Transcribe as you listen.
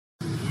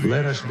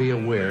let us be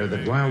aware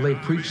that while they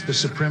preach the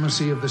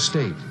supremacy of the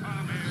state,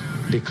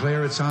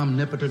 declare its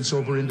omnipotence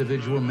over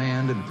individual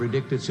man, and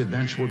predict its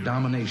eventual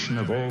domination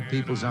of all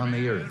peoples on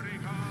the earth,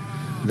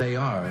 they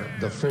are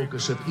the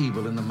focus of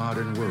evil in the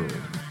modern world.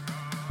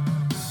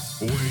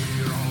 We're all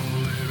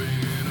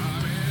living in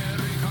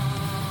America,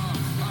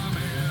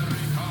 America.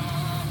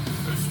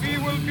 We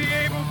will be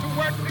able to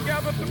work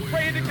together, to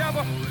pray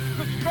together,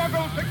 to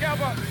struggle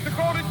together, to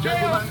go to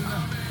jail.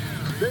 Gentlemen,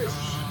 this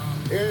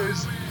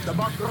is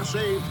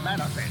Democracy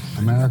Manifest.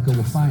 America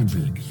will find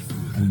you,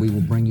 and we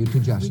will bring you to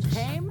justice. We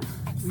came,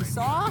 we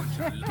saw,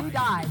 we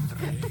died.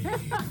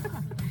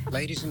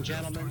 Ladies and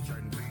gentlemen,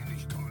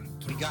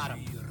 we got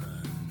him.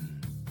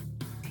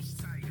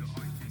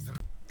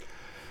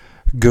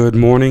 Good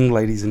morning,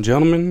 ladies and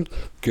gentlemen.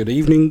 Good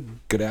evening,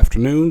 good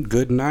afternoon,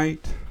 good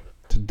night.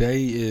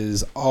 Today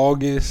is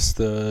August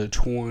the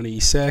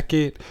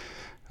 22nd,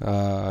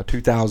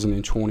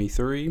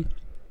 2023.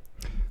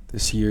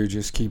 This year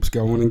just keeps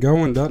going and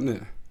going, doesn't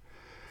it?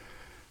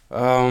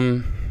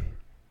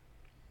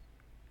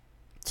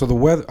 So the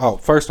weather,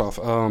 first off,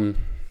 I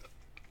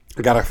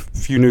got a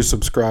few new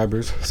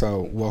subscribers,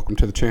 so welcome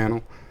to the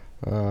channel.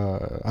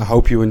 I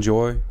hope you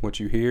enjoy what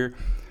you hear.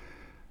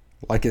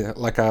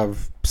 Like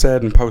I've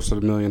said and posted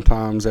a million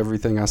times,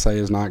 everything I say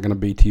is not going to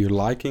be to your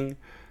liking.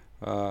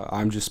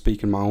 I'm just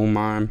speaking my own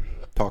mind,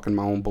 talking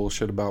my own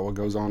bullshit about what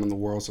goes on in the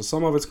world. So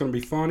some of it's going to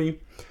be funny,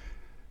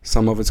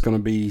 some of it's going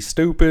to be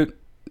stupid,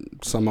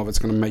 some of it's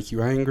going to make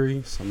you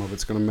angry, some of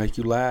it's going to make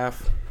you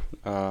laugh.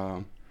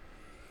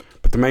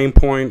 But the main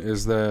point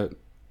is that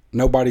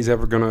nobody's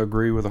ever going to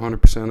agree with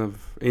 100%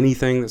 of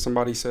anything that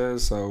somebody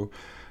says. So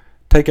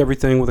take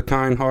everything with a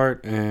kind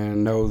heart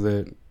and know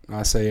that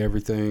I say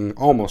everything,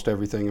 almost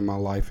everything in my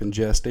life in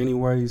jest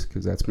anyways,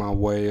 because that's my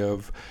way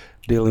of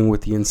dealing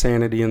with the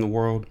insanity in the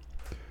world.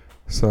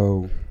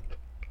 So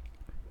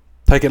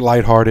take it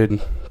lighthearted.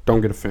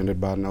 Don't get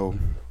offended by no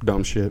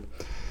dumb shit.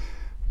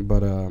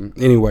 But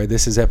anyway,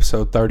 this is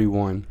episode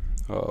 31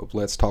 of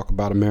Let's Talk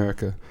About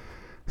America.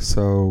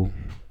 So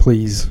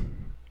please,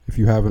 if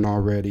you haven't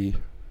already,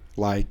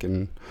 like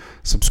and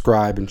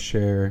subscribe and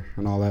share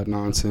and all that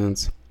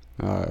nonsense.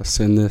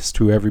 Send this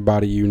to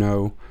everybody you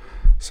know.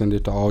 Send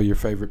it to all your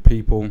favorite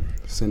people.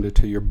 Send it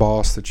to your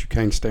boss that you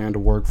can't stand to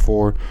work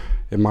for.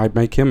 It might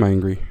make him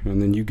angry,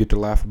 and then you get to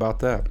laugh about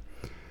that.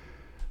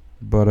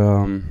 But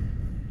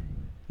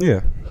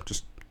yeah,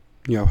 just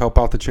help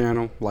out the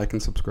channel, like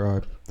and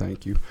subscribe.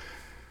 Thank you.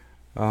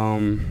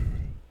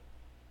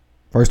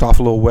 First off,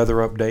 a little weather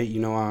update.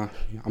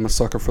 I'm a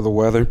sucker for the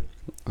weather.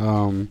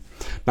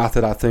 Not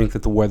that I think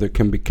that the weather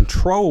can be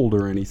controlled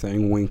or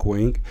anything. Wink,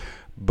 wink.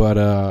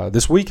 But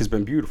this week has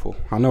been beautiful.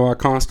 I know I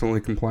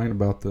constantly complain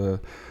about the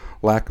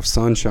lack of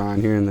sunshine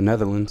here in the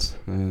Netherlands,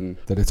 and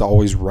that it's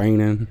always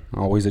raining,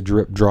 always a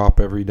drip drop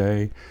every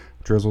day,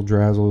 drizzle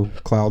drazzle,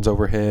 clouds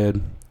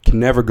overhead. Can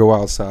never go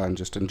outside and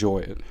just enjoy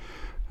it.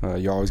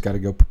 You always got to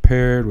go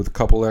prepared with a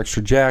couple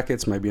extra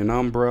jackets, maybe an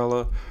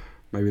umbrella,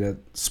 maybe that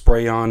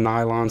spray-on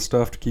nylon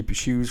stuff to keep your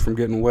shoes from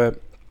getting wet.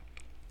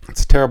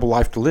 It's a terrible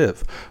life to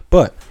live.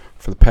 But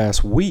for the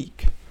past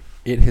week,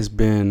 it has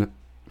been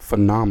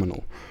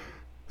phenomenal.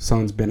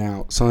 Sun's been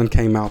out. Sun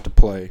came out to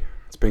play.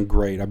 It's been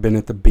great. I've been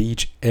at the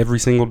beach every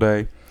single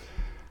day.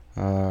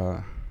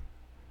 Been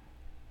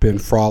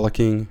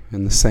frolicking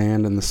in the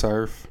sand and the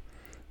surf.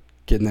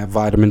 Getting that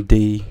vitamin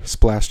D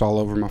splashed all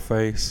over my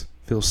face.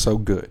 Feels so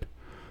good.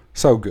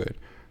 So good.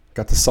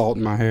 Got the salt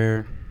in my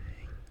hair.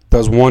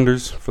 Does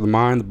wonders for the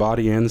mind, the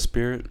body, and the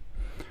spirit.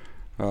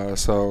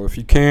 So if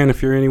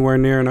you're anywhere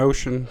near an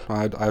ocean,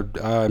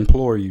 I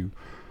implore you,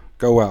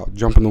 go out,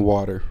 jump in the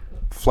water.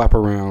 Flap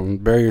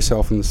around, bury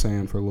yourself in the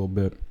sand for a little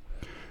bit.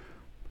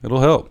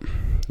 It'll help.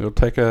 It'll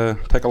take a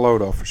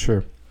load off for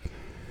sure.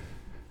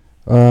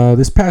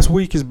 This past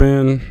week has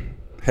been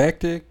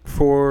hectic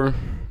for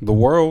the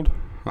world,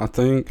 I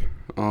think.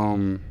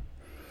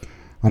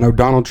 I know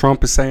Donald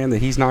Trump is saying that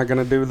he's not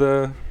going to do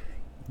the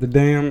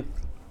damn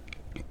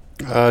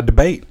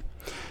debate,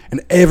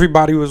 and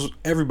everybody was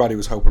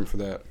hoping for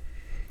that.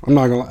 I'm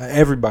not gonna lie,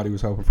 everybody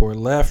was hoping for it.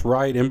 Left,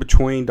 right, in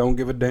between, don't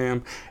give a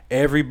damn.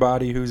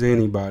 Everybody who's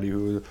anybody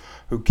who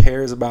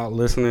cares about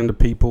listening to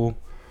people,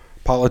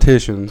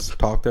 politicians,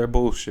 talk their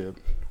bullshit,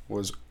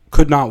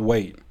 could not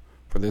wait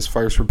for this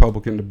first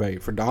Republican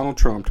debate, for Donald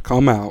Trump to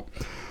come out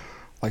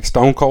like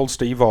Stone Cold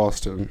Steve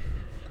Austin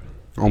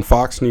on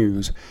Fox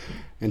News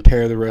and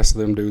tear the rest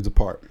of them dudes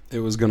apart.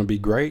 It was going to be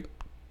great.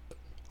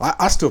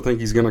 I still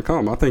think he's going to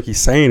come. I think he's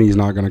saying he's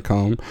not going to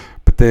come,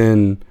 but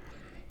then,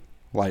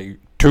 like,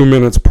 2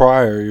 minutes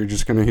prior, you're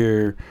just going to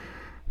hear,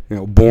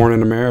 Born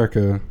in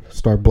America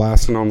start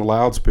blasting on the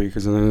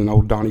loudspeakers, and then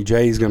old Donnie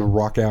J's going to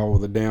rock out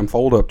with a damn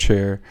fold-up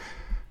chair.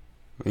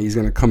 He's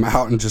going to come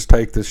out and just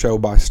take the show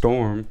by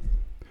storm,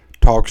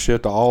 talk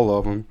shit to all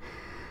of them.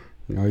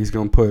 He's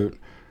going to put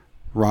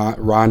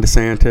Ron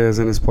DeSantis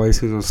in his place.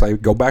 He's going to say,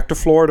 go back to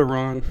Florida,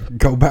 Ron.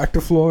 Go back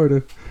to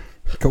Florida.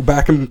 Go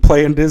back and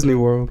play in Disney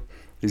World.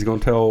 He's going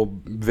to tell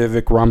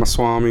Vivek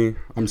Ramaswamy,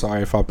 I'm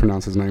sorry if I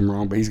pronounce his name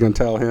wrong, but he's going to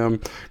tell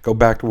him, go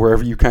back to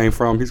wherever you came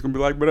from. He's going to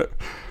be like,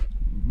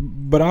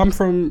 but I'm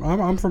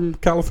from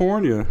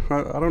California.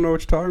 I don't know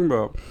what you're talking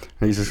about.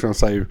 And he's just going to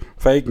say,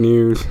 fake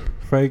news.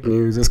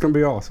 It's going to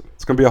be awesome.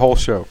 It's going to be a whole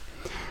show.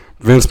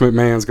 Vince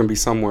McMahon's going to be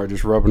somewhere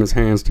just rubbing his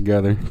hands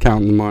together,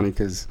 counting the money,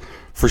 because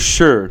for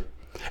sure,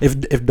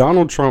 if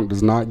Donald Trump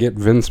does not get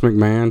Vince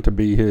McMahon to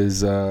be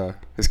his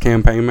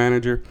campaign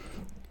manager,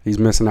 he's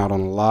missing out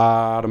on a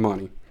lot of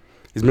money.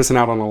 He's missing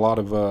out on a lot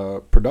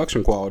of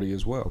production quality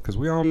as well, because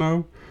we all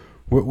know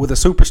with a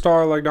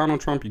superstar like Donald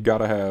Trump, you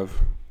gotta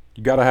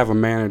have a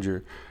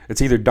manager.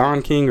 It's either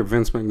Don King or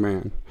Vince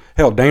McMahon.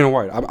 Hell, Dana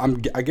White.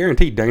 I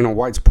guarantee Dana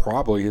White's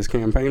probably his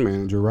campaign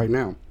manager right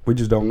now. We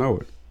just don't know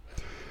it.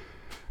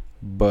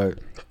 But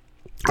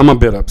I'm a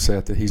bit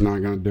upset that he's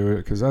not going to do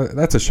it, because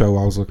that's a show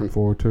I was looking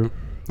forward to.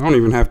 I don't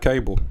even have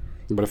cable,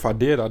 but if I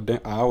did,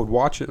 I would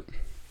watch it.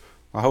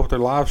 I hope they're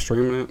live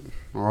streaming it,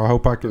 or I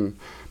hope I can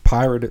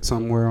pirate it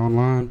somewhere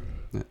online,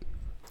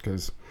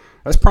 because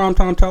that's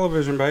primetime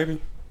television,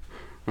 baby,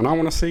 and I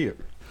want to see it.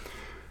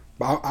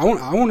 But I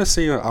want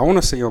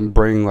to see them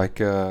bring like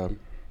the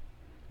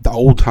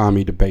old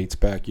timey debates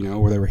back,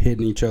 where they were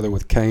hitting each other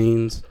with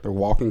canes, their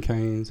walking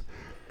canes.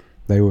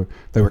 They were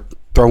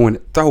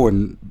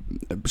throwing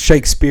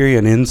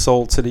Shakespearean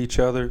insults at each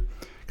other.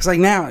 Because like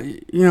now,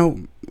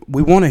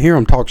 we want to hear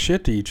them talk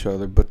shit to each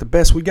other, but the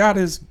best we got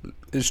is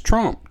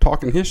Trump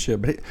talking his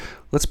shit. But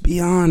let's be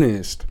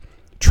honest,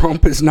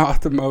 Trump is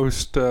not the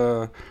most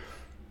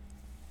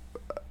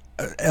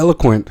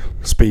eloquent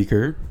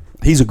speaker.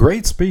 He's a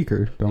great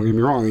speaker, don't get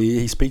me wrong.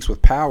 He speaks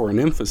with power and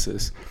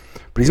emphasis,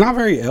 but he's not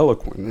very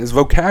eloquent. His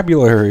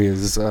vocabulary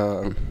is,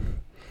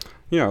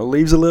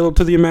 leaves a little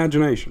to the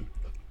imagination.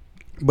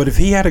 But if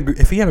he had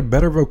a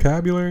better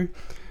vocabulary,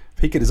 if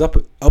he could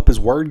up his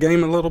word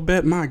game a little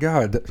bit, my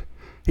God,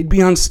 he'd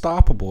be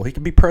unstoppable. He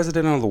could be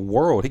president of the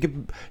world. He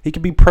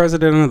could be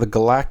president of the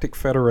Galactic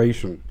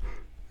Federation.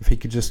 If he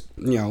could just,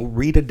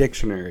 read a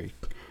dictionary,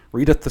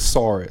 read a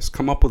thesaurus,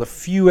 come up with a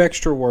few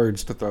extra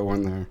words to throw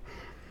in there.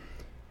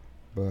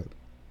 But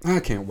I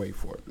can't wait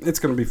for it. It's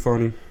going to be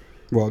funny.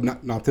 Well,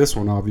 not this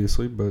one,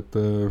 obviously, but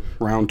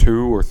round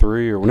 2 or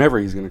 3 or whenever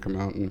he's going to come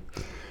out and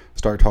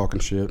start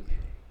talking shit.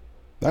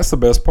 That's the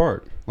best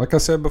part. Like I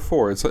said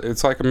before,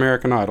 it's like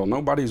American Idol.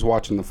 Nobody's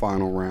watching the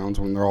final rounds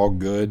when they're all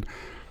good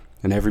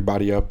and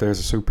everybody up there is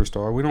a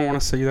superstar. We don't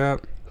want to see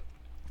that.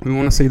 We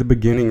want to see the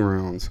beginning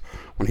rounds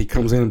when he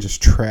comes in and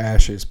just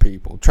trashes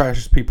people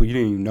you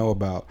didn't even know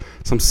about.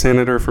 Some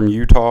senator from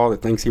Utah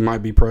that thinks he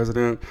might be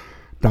president.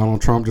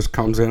 Donald Trump just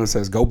comes in and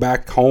says, "Go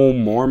back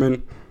home,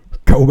 Mormon.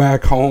 Go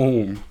back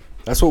home."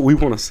 That's what we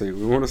want to see.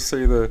 We want to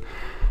see the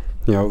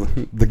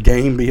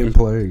game being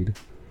played.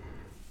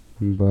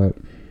 But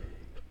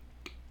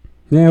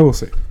yeah, we'll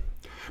see.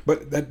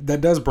 But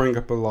that does bring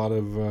up a lot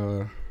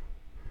of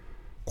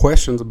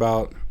questions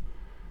about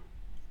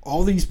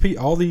all these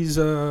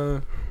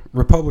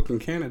Republican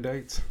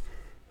candidates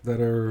that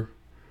are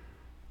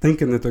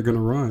thinking that they're going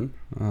to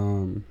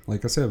run.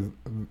 Like I said,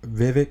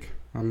 Vivek,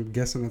 I'm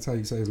guessing that's how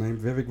you say his name,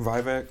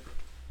 Vivek.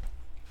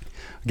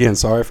 Again,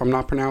 sorry if I'm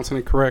not pronouncing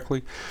it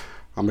correctly.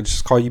 I'm going to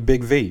just call you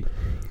Big V.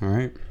 All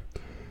right?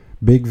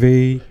 Big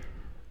V,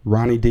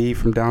 Ronnie D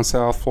from down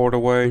south Florida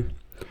way.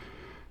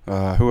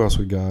 Who else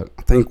we got?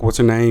 I think, what's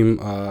her name?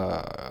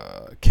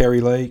 Carrie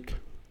Lake.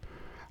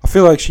 I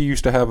feel like she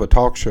used to have a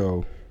talk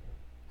show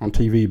on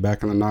TV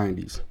back in the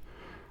 90s.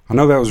 I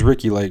know that was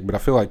Ricky Lake, but I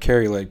feel like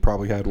Carrie Lake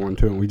probably had one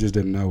too, and we just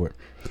didn't know it.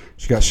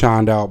 She got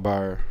shined out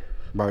by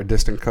her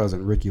distant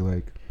cousin, Ricky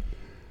Lake.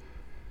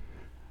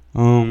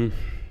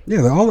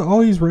 Yeah, all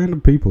these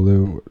random people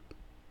that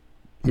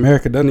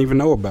America doesn't even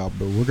know about,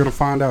 but we're going to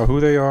find out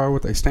who they are,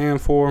 what they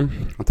stand for.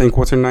 I think,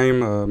 what's her name?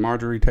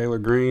 Marjorie Taylor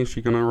Greene,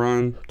 she's going to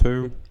run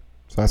too.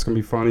 So that's going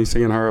to be funny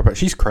seeing her up.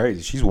 She's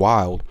crazy. She's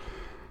wild.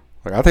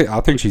 Like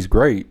I think she's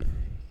great.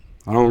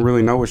 I don't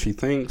really know what she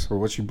thinks or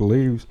what she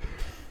believes,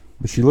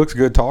 but she looks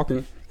good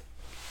talking,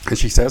 and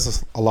she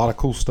says a lot of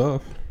cool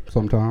stuff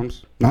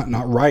sometimes.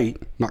 Not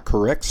right, not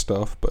correct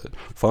stuff, but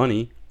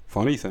funny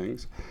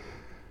things.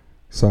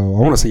 So I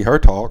want to see her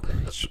talk.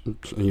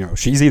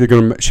 She's either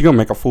gonna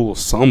make a fool of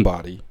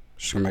somebody.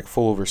 She's gonna make a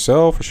fool of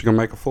herself, or she's gonna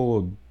make a fool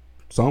of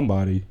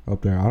somebody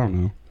up there. I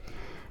don't know,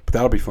 but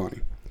that'll be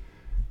funny.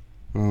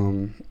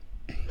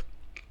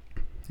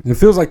 It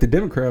feels like the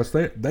Democrats,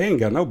 they ain't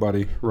got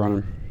nobody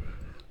running.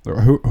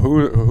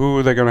 Who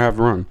are they gonna have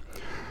run?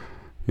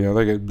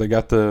 They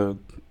got the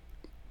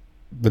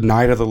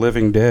Night of the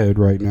Living Dead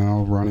right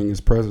now running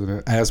as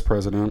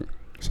president.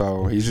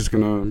 So he's just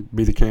going to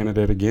be the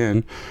candidate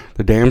again.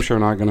 The damn sure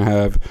not going to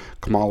have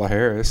Kamala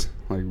Harris.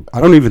 Like, I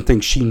don't even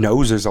think she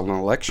knows there's an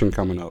election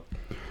coming up.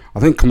 I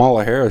think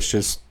Kamala Harris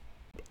just,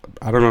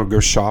 I don't know,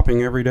 goes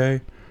shopping every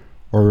day.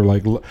 Or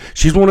like,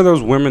 she's one of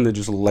those women that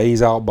just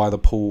lays out by the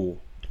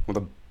pool with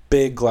a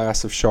big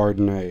glass of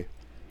Chardonnay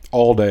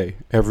all day,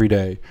 every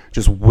day,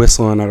 just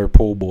whistling at her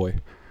pool boy.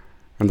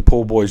 And the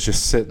pool boy's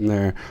just sitting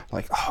there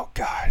like, oh,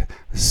 God,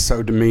 this is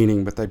so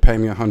demeaning, but they pay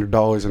me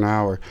 $100 an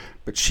hour.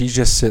 But she's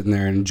just sitting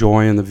there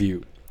enjoying the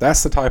view.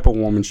 That's the type of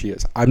woman she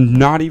is. I'm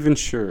not even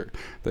sure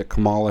that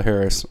Kamala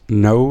Harris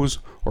knows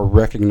or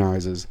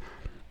recognizes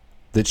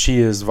that she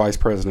is vice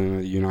president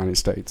of the United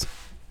States.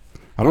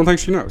 I don't think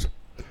she knows.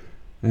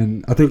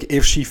 And I think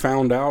if she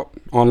found out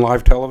on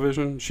live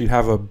television, she'd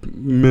have a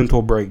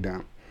mental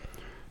breakdown.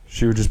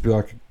 She would just be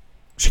like,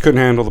 she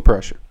couldn't handle the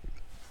pressure.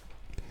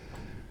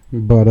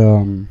 But,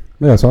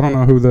 yeah, so I don't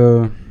know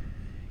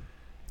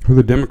who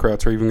the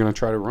Democrats are even going to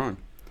try to run.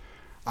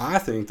 I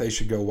think they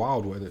should go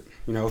wild with it.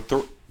 You know,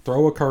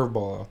 throw a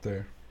curveball out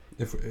there.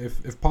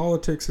 If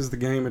politics is the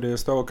game it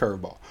is, throw a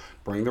curveball.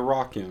 Bring The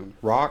Rock in.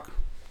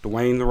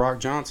 Dwayne The Rock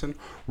Johnson,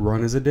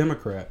 run as a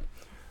Democrat.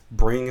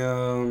 Bring,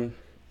 who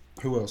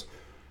else?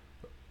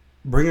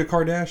 Bring a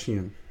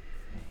Kardashian.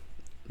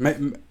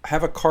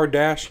 Have a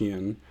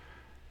Kardashian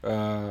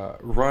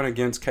run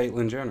against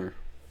Caitlyn Jenner.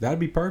 That'd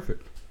be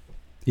perfect.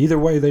 Either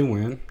way, they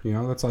win. You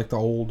know, that's like the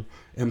old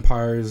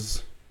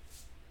empires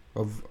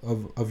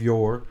of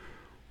yore.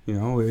 You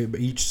know,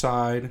 each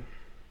side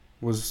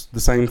was the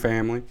same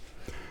family.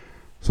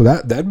 So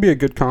that'd be a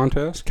good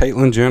contest.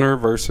 Caitlyn Jenner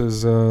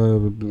versus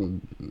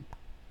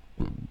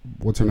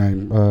what's her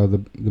name?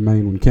 The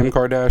main one, Kim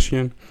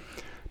Kardashian.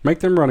 Make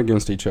them run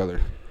against each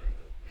other.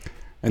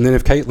 And then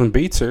if Caitlyn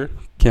beats her,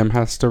 Kim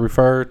has to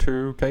refer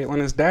to Caitlyn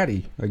as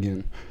daddy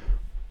again.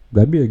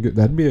 That'd be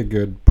a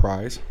good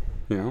prize,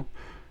 you know.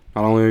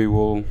 Not only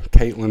will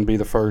Caitlyn be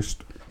the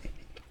first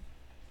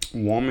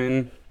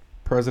woman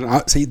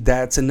president. See,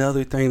 that's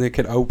another thing that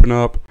could open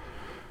up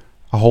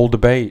a whole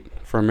debate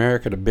for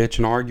America to bitch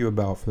and argue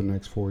about for the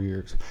next 4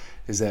 years.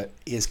 Is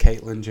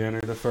Caitlyn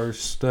Jenner the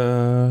first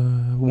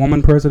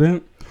woman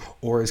president?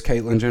 Or is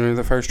Caitlyn Jenner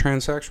the first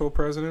transsexual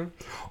president?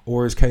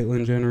 Or is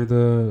Caitlyn Jenner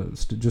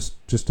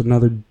just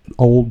another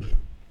old,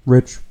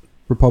 rich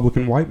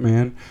Republican white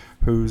man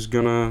who's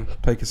going to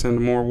take us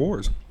into more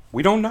wars?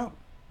 We don't know.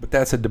 But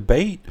that's a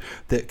debate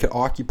that could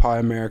occupy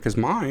America's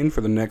mind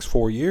for the next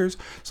 4 years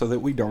so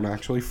that we don't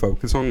actually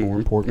focus on more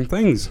important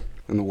things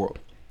in the world.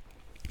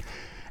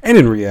 And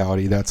in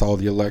reality, that's all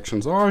the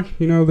elections are.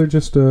 You know, they're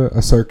just a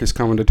circus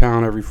coming to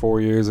town every 4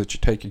 years that you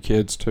take your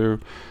kids to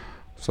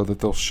so that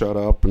they'll shut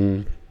up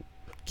and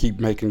keep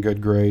making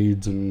good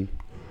grades and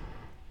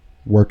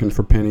working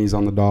for pennies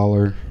on the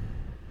dollar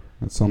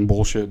at some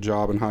bullshit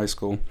job in high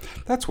school.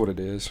 That's what it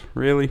is,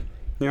 really.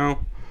 You know,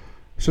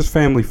 it's just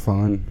family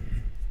fun.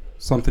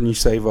 Something you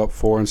save up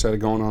for instead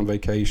of going on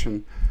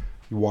vacation.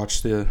 You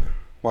watch the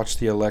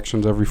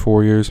elections every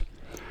 4 years.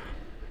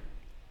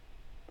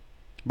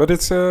 But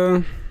it's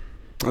an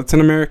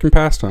American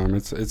pastime.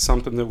 It's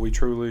something that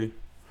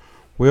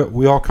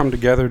we all come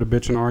together to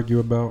bitch and argue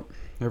about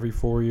every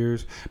 4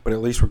 years. But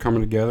at least we're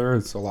coming together.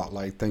 It's a lot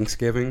like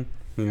Thanksgiving,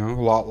 you know,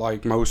 a lot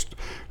like most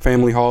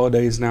family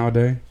holidays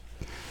nowadays.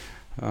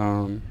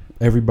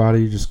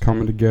 Everybody just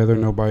coming together,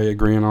 nobody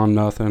agreeing on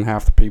nothing.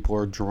 Half the people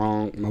are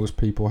drunk. Most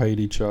people hate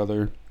each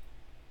other.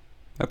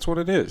 That's what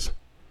it is.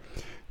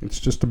 It's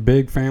just a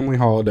big family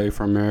holiday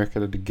for America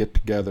to get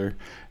together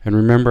and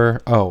remember,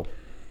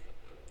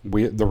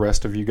 the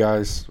rest of you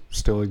guys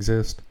still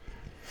exist.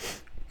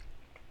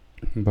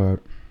 But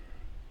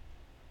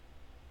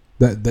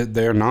that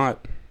they're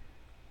not.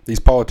 These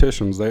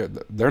politicians,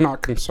 they're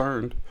not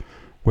concerned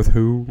with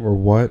who or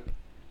what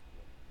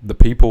the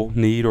people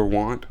need or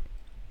want.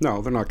 No,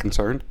 they're not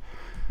concerned.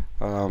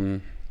 All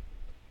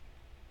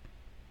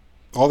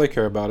they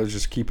care about is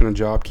just keeping a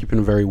job, keeping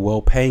a very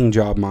well-paying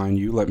job, mind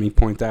you. Let me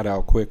point that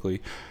out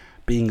quickly.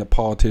 Being a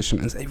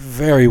politician is a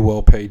very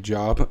well-paid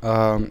job.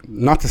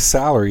 Not the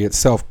salary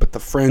itself, but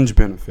the fringe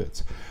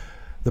benefits.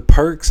 The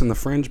perks and the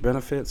fringe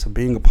benefits of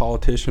being a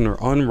politician are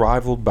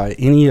unrivaled by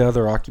any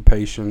other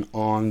occupation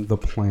on the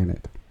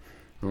planet.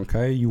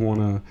 Okay? You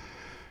want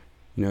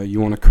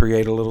to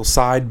create a little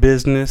side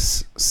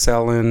business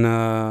selling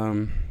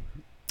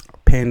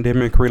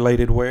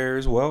pandemic-related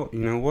wares. Well, you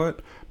know what?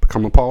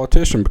 Become a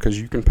politician because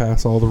you can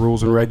pass all the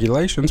rules and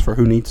regulations for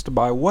who needs to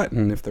buy what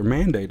and if they're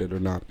mandated or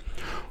not.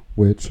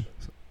 Which, I'm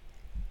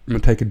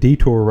going to take a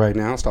detour right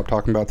now, stop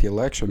talking about the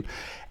election,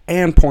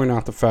 and point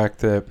out the fact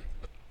that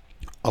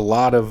a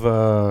lot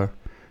of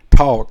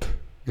talk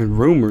and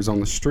rumors on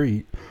the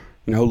street,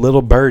 you know,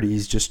 little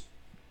birdies just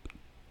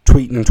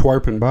tweeting and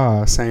twerping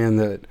by saying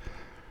that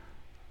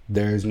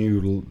there's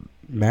new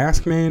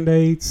mask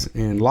mandates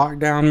and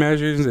lockdown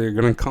measures that are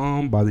going to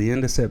come by the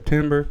end of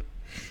September.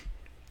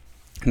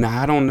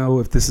 Now, I don't know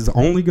if this is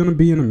only going to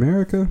be in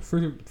America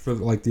for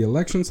like the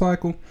election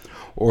cycle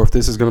or if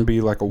this is going to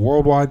be like a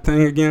worldwide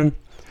thing again.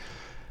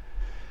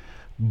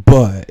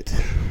 But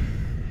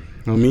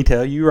let me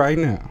tell you right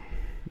now,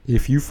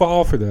 if you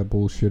fall for that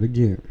bullshit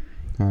again,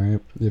 all right,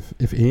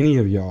 if any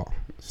of y'all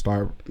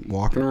start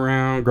walking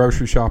around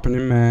grocery shopping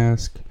in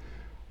mask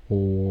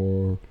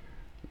or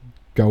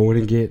going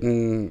and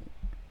getting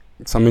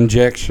some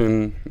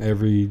injection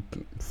every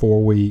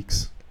 4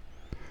 weeks,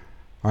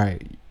 all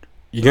right,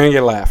 you're going to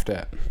get laughed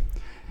at.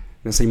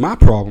 Now, see, my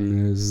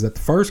problem is that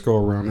the first go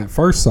around, that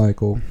first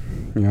cycle,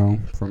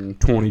 from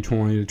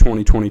 2020 to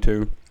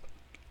 2022,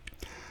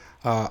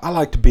 I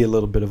like to be a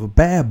little bit of a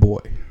bad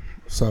boy.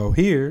 So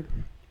here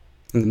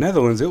in the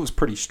Netherlands, it was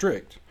pretty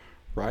strict,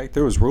 right?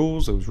 There was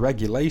rules, there was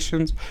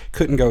regulations.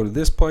 Couldn't go to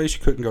this place,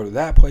 you couldn't go to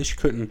that place.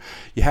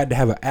 You had to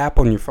have an app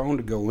on your phone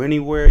to go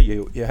anywhere.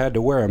 You had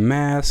to wear a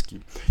mask. You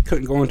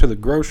couldn't go into the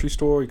grocery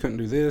store. You couldn't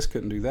do this,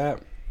 couldn't do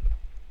that.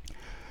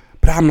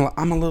 But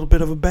I'm a little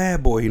bit of a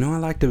bad boy, I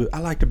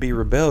like to be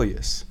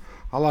rebellious.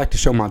 I like to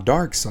show my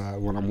dark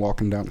side when I'm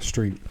walking down the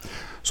street.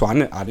 So I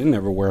didn't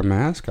ever wear a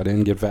mask. I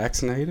didn't get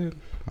vaccinated.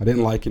 I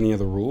didn't like any of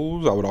the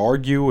rules. I would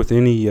argue with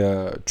any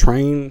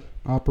tram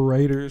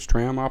operators.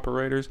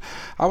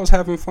 I was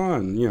having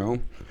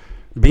fun,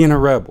 being a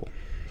rebel,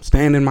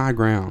 standing my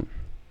ground.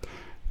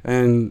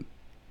 And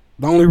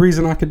the only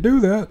reason I could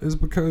do that is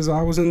because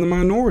I was in the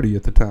minority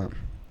at the time.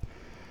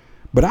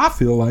 But I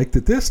feel like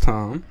that this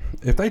time,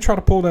 if they try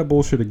to pull that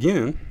bullshit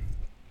again,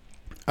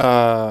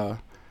 the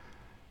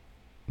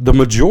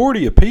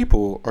majority of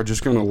people are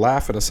just going to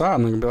laugh it aside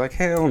and they're going to be like,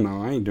 hell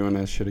no, I ain't doing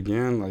that shit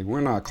again. Like,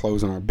 we're not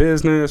closing our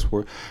business.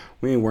 We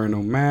ain't wearing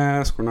no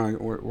mask.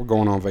 We're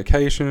going on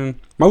vacation.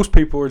 Most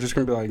people are just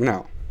going to be like,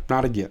 no,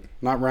 not again.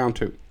 Not round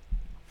two.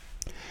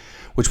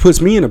 Which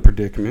puts me in a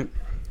predicament,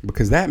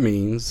 because that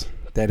means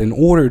that in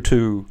order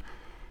to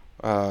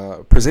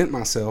present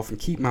myself and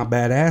keep my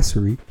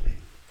badassery,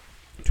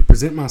 to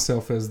present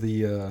myself as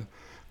the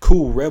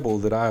cool rebel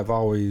that I've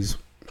always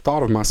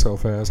thought of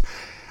myself as,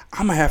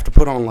 I'm going to have to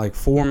put on like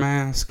 4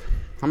 masks.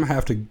 I'm going to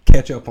have to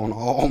catch up on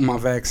all my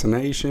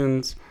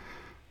vaccinations.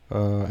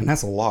 And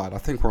that's a lot. I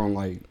think we're on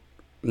like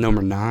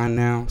number 9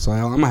 now. So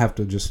I'm going to have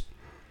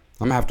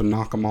to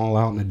knock them all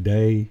out in a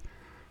day.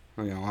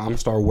 I'm going to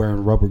start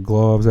wearing rubber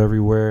gloves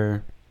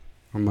everywhere.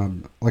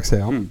 Like I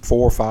said, I'm 4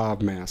 or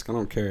 5 masks. I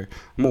don't care.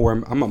 I'm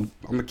going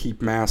to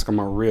keep masks on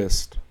my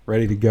wrist,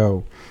 ready to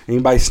go.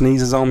 Anybody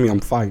sneezes on me,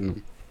 I'm fighting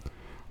them.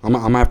 I'm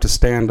going to have to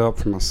stand up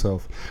for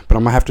myself. But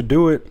I'm going to have to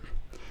do it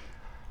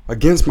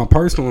against my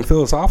personal and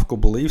philosophical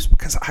beliefs,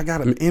 because I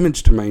got an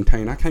image to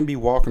maintain. I can't be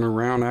walking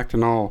around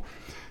acting all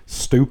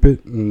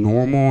stupid and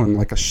normal and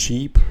like a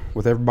sheep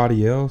with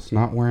everybody else,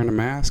 not wearing a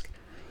mask.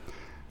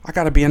 I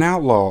got to be an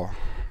outlaw.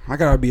 I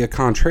got to be a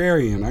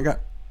contrarian.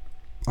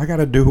 I got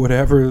to do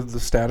whatever the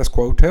status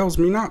quo tells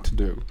me not to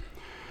do.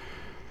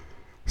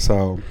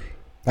 So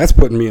that's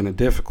putting me in a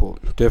difficult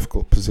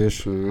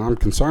position, and I'm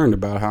concerned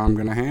about how I'm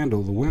going to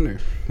handle the winter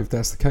if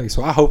that's the case.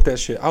 So I hope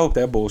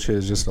that bullshit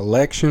is just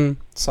election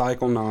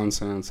cycle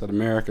nonsense that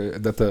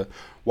the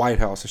White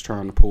House is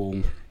trying to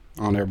pull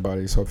on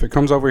everybody. So if it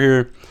comes over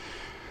here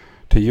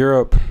to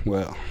Europe,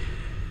 well,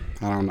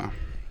 I don't know.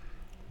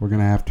 We're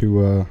going to have to,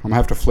 I'm going to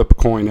have to flip a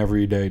coin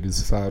every day to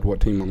decide what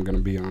team I'm going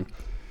to be on.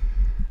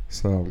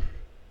 So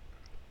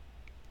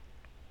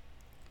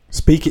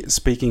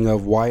Speaking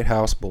of White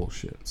House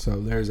bullshit, so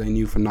there's a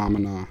new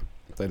phenomenon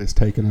that has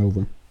taken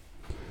over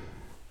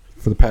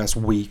for the past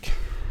week,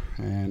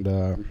 and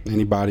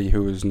anybody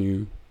who is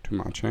new to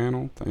my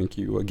channel, thank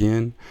you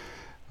again.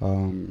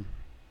 You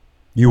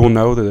will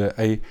know that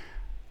a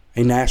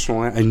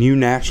new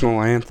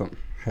national anthem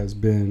has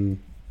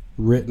been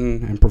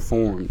written and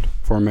performed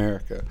for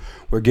America.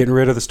 We're getting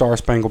rid of the Star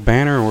Spangled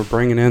Banner, and we're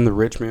bringing in the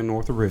Rich Man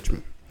North of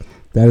Richmond.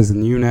 That is the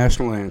new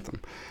national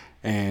anthem,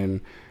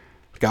 and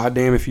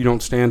goddamn, if you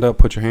don't stand up,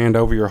 put your hand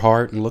over your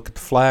heart, and look at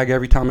the flag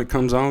every time it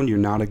comes on, you're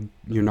not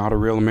a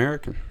real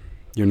American.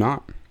 You're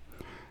not.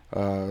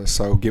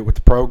 So get with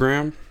the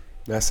program.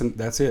 That's it.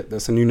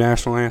 That's a new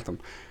national anthem.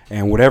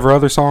 And whatever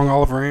other song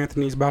Oliver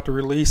Anthony's about to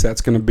release,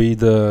 that's going to be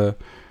the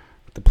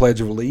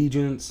Pledge of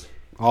Allegiance.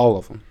 All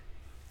of them.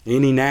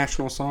 Any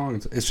national song,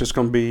 it's just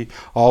going to be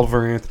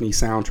Oliver Anthony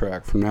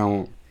soundtrack from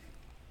now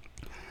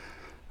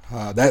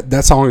on.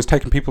 That song is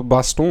taking people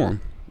by storm.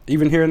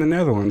 Even here in the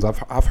Netherlands,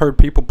 I've heard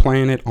people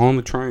playing it on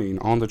the train,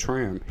 on the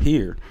tram,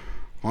 here,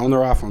 on their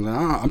iPhones. And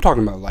I'm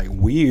talking about like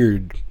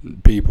weird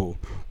people,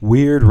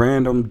 weird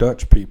random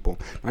Dutch people,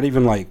 not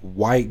even like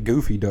white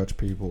goofy Dutch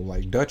people,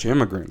 like Dutch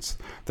immigrants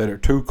that are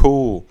too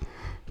cool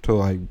to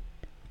like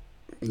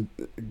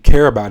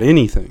care about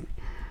anything.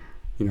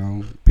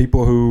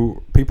 People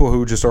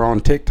who just are on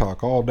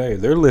TikTok all day,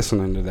 they're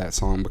listening to that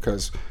song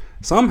because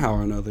somehow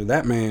or another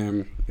that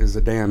man is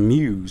a damn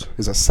muse,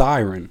 is a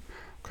siren.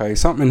 Okay,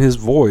 something in his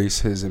voice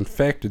has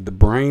infected the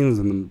brains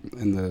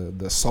and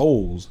the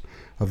souls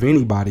of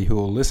anybody who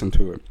will listen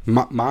to it,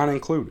 mine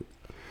included.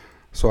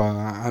 So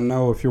I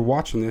know if you're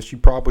watching this, you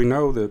probably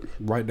know that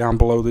right down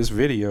below this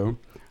video,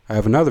 I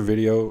have another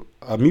video,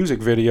 a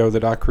music video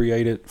that I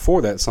created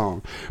for that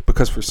song.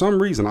 Because for some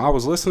reason, I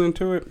was listening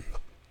to it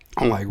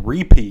on like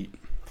repeat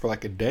for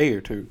like a day or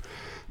two.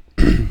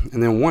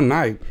 And then one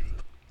night,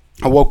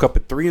 I woke up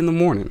at 3 in the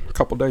morning, a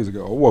couple days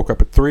ago. I woke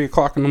up at 3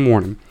 o'clock in the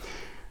morning.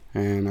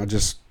 And I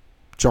just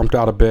jumped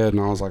out of bed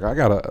and I was like, I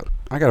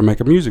gotta make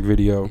a music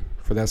video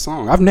for that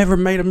song. I've never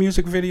made a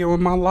music video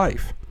in my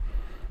life.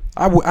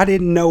 I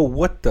didn't know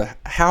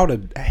how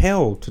the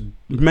hell to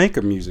make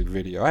a music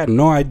video. I had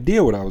no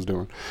idea what I was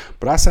doing.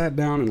 But I sat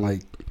down and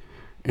like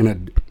in a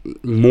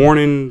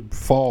morning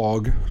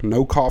fog,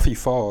 no coffee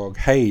fog,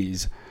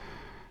 haze.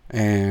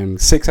 And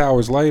 6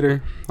 hours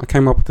later, I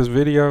came up with this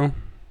video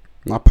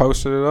and I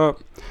posted it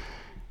up.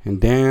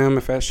 And damn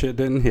if that shit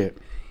didn't hit.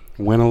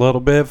 Went a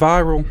little bit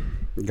viral.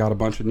 Got a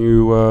bunch of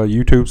new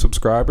YouTube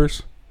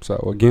subscribers. So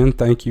again,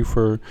 thank you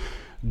for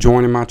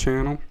joining my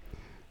channel.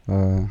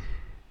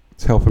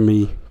 It's helping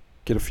me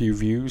get a few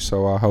views.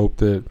 So I hope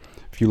that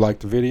if you like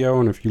the video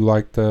and if you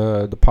like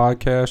the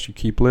podcast, you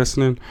keep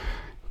listening.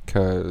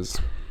 Because,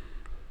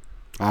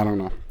 I don't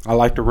know, I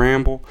like to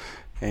ramble.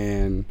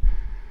 And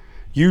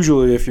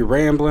usually if you're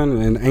rambling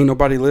and ain't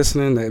nobody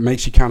listening, that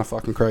makes you kind of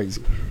fucking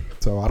crazy.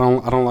 So I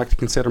don't like to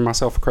consider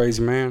myself a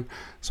crazy man.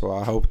 So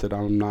I hope that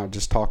I'm not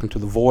just talking to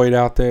the void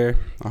out there.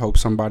 I hope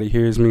somebody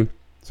hears me,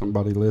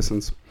 somebody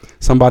listens,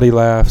 somebody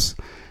laughs,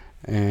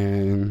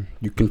 and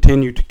you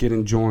continue to get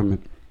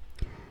enjoyment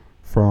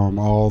from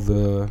all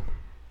the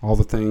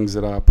things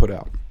that I put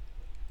out.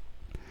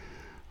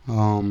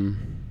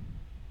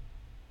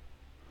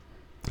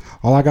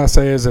 All I gotta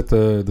say is that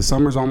the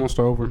summer's almost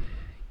over,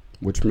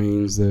 which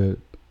means that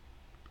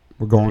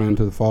we're going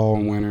into the fall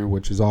and winter,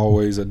 which is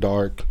always a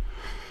dark,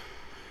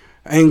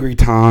 angry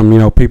time. You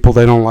know, people,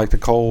 they don't like the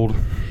cold.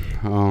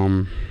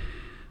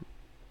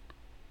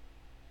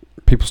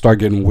 People start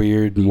getting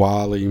weird and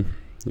wily.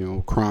 You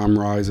know, crime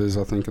rises,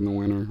 I think, in the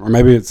winter. Or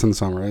maybe it's in the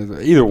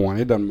summer. Either one,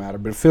 it doesn't matter.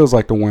 But it feels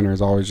like the winter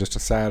is always just a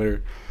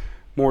sadder,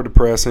 more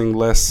depressing,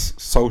 less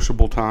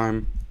sociable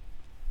time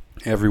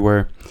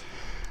everywhere.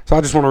 So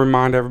I just want to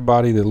remind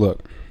everybody that,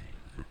 look,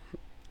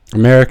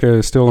 America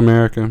is still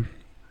America.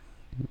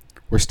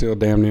 We're still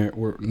damn near,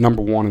 we're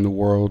number one in the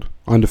world,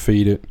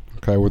 undefeated.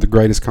 Okay, we're the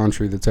greatest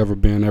country that's ever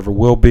been, ever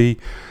will be.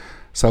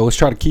 So let's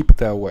try to keep it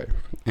that way.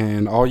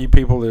 And all you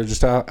people that are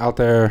just out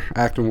there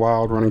acting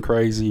wild, running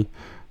crazy,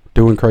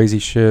 doing crazy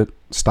shit,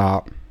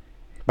 stop.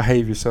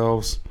 Behave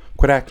yourselves.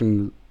 Quit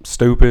acting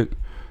stupid.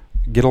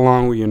 Get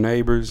along with your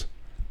neighbors.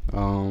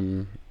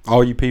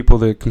 All you people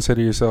that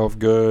consider yourself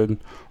good,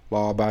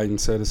 law-abiding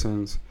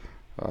citizens,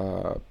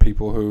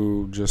 people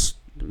who just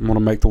want to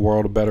make the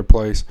world a better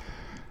place,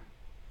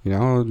 you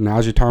know,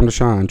 now's your time to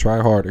shine.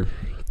 Try harder.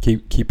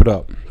 Keep it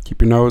up.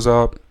 Keep your nose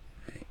up.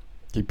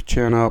 Keep your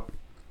chin up.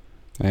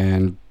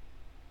 And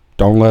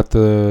don't let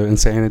the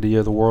insanity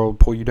of the world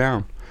pull you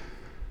down.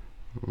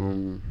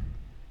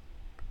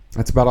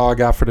 That's about all I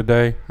got for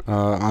today.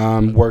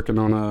 I'm working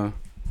on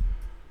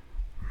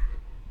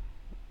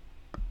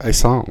a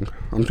song.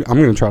 I'm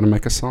going to try to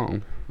make a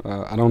song.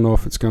 I don't know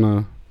if it's going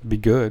to be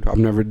good. I've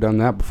never done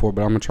that before,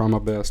 but I'm going to try my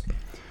best.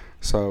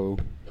 So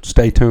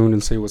stay tuned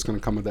and see what's going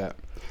to come of that.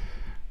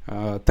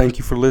 Thank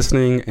you for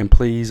listening, and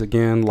please,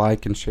 again,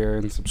 like and share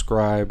and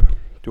subscribe.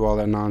 Do all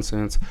that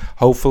nonsense.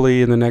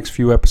 Hopefully, in the next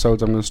few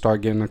episodes, I'm going to start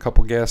getting a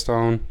couple guests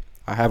on.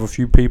 I have a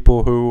few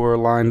people who are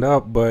lined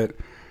up, but,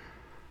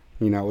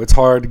 you know, it's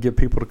hard to get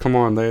people to come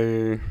on.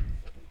 They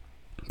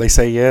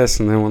say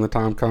yes, and then when the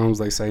time comes,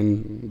 they say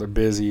they're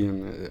busy,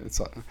 and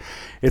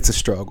it's a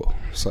struggle.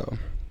 So,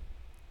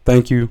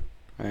 thank you,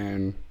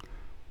 and,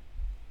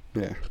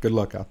 yeah, good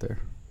luck out there.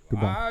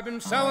 Goodbye. I've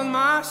been selling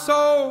my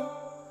soul,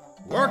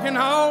 working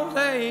all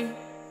day,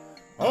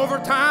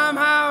 overtime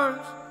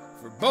hours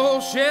for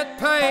bullshit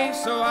pay,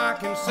 so I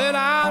can sit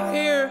out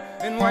here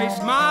and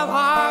waste my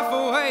life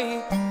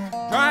away,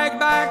 drag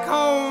back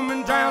home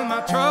and drown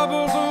my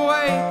troubles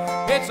away.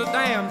 It's a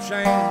damn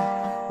shame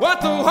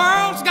what the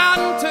world's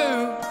gotten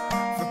to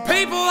for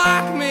people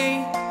like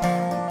me,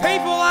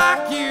 people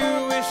like you.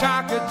 Wish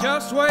I could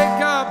just wake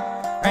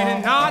up and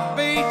it not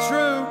be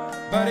true,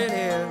 but it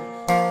is.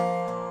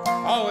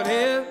 Oh, it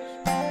is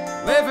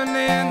living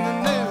in the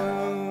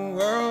new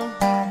world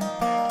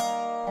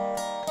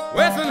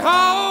with an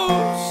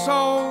whole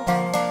soul.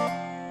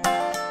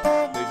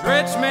 These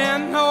rich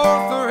men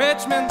north of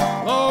Richmond,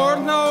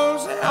 Lord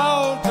knows they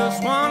all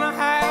just wanna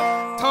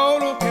have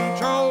total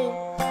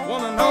control.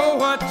 Wanna know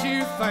what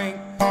you think,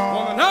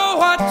 wanna know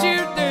what you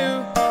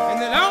do,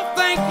 and they don't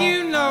think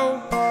you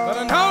know, but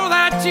I know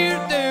that you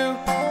do.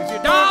 'Cause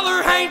your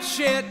dollar ain't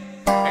shit,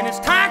 and it's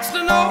taxed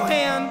to no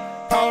end,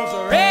 'cause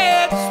the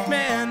rich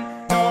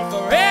men, north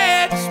of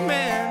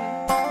Richmond.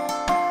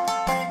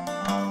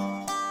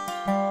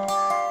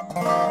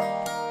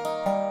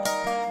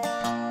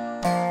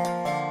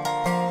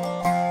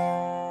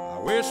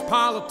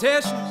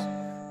 Politicians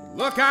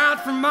look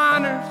out for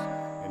minors,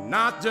 and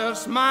not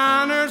just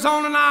minors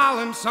on an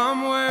island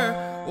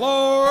somewhere.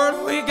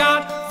 Lord, we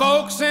got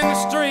folks in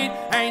the street,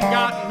 ain't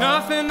got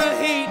nothing to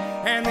eat,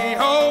 and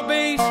the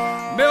obese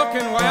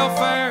milking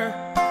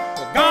welfare.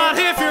 Well, God,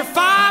 if you're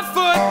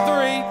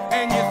 5'3"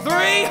 and you're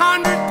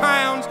 300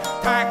 pounds,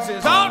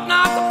 taxes ought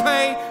not to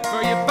pay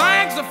for your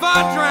bags of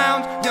fudge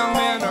rounds. Young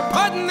men are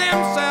putting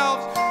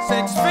themselves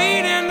 6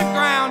 feet in the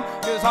ground,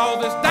 'cause all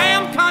this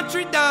damn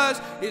country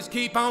does is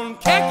keep on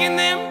kicking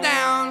them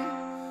down.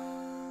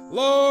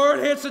 Lord,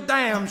 it's a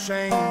damn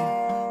shame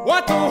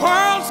what the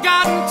world's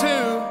gotten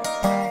to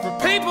for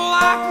people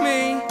like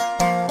me,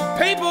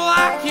 people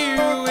like you.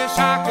 Wish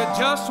I could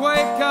just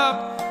wake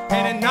up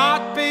and it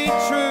not be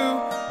true,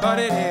 but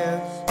it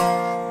is.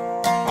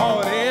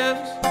 Oh, it is.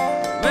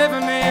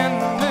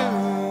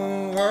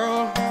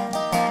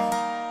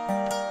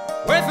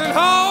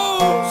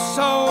 old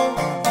soul.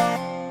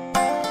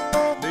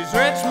 These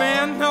rich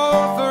men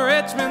north of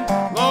Richmond,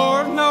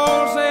 Lord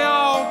knows they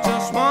all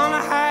just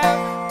wanna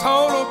have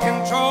total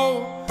control.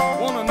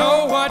 Wanna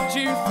know what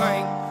you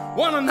think,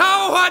 wanna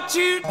know what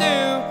you do,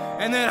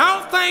 and they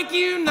don't think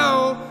you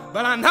know,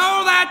 but I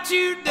know that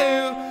you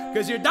do.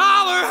 'Cause your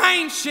dollar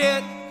ain't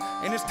shit,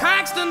 and it's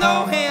taxed to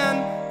no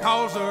end,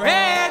 'cause the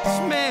rich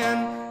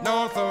men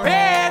north of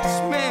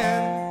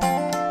Richmond.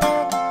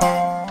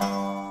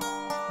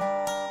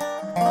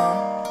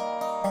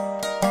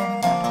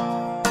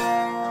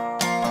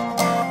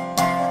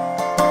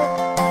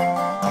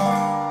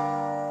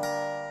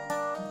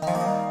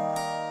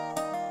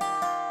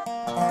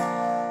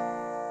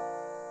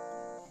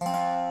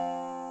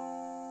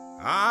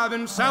 I've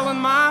been selling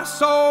my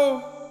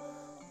soul,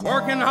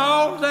 working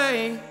all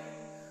day,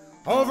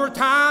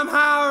 overtime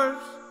hours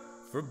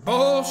for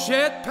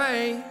bullshit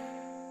pay.